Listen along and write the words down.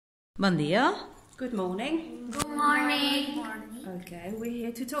Bon dia. Good morning. Good morning. Okay, we're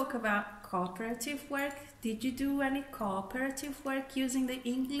here to talk about cooperative work. Did you do any cooperative work using the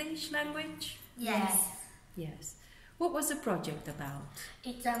English language? Yes. Yes. What was the project about?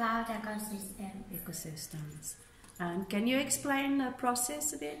 It's about ecosystem. Ecosystems. And can you explain the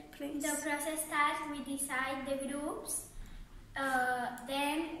process a bit, please? The process starts, we decide the groups,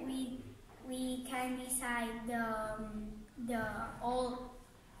 then we can decide the all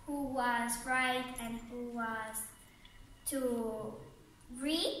who was right and who was to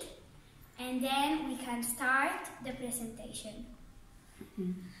read, and then we can start the presentation.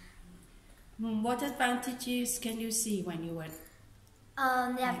 What advantages can you see when you work?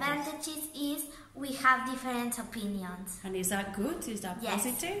 The advantages is we have different opinions. And is that good? Is that Yes.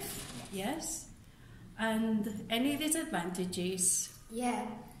 positive? Yes. And any disadvantages? Yeah,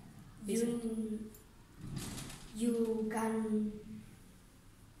 Is you can.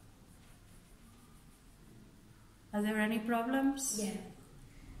 Are there any problems? Yeah,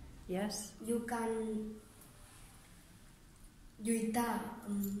 Yes. you can. Duita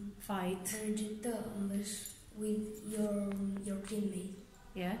Fight? projecte with your teammate,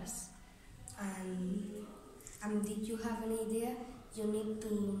 Yes. and did you have an idea? You need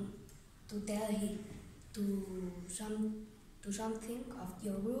to tell him to something of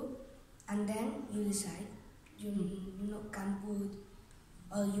your group, and then you decide. You can put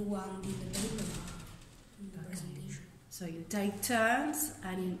all you want in the paper. In the presentation. So you take turns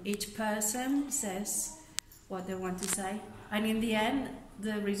and each person says what they want to say. And in the end,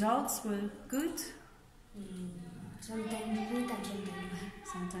 the results were good? Sometimes good and sometimes bad.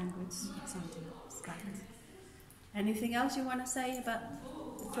 Sometimes good, sometimes bad. Anything else you want to say about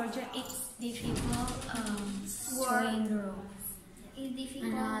the project? It's difficult Work. showing groups. It's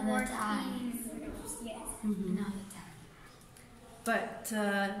difficult Another working time. in groups, yes. Another time. But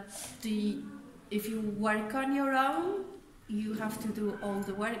if you work on your own, you have to do all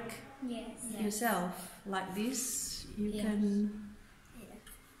the work Yes. yourself. Like this, you Yes. can...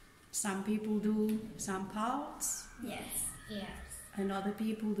 Some people do some parts Yes. Yes. and other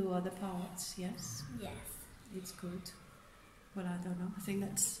people do other parts, yes? Yes. It's good. Well, I don't know. I think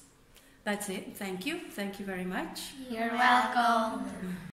that's it. Thank you. Thank you very much. You're welcome.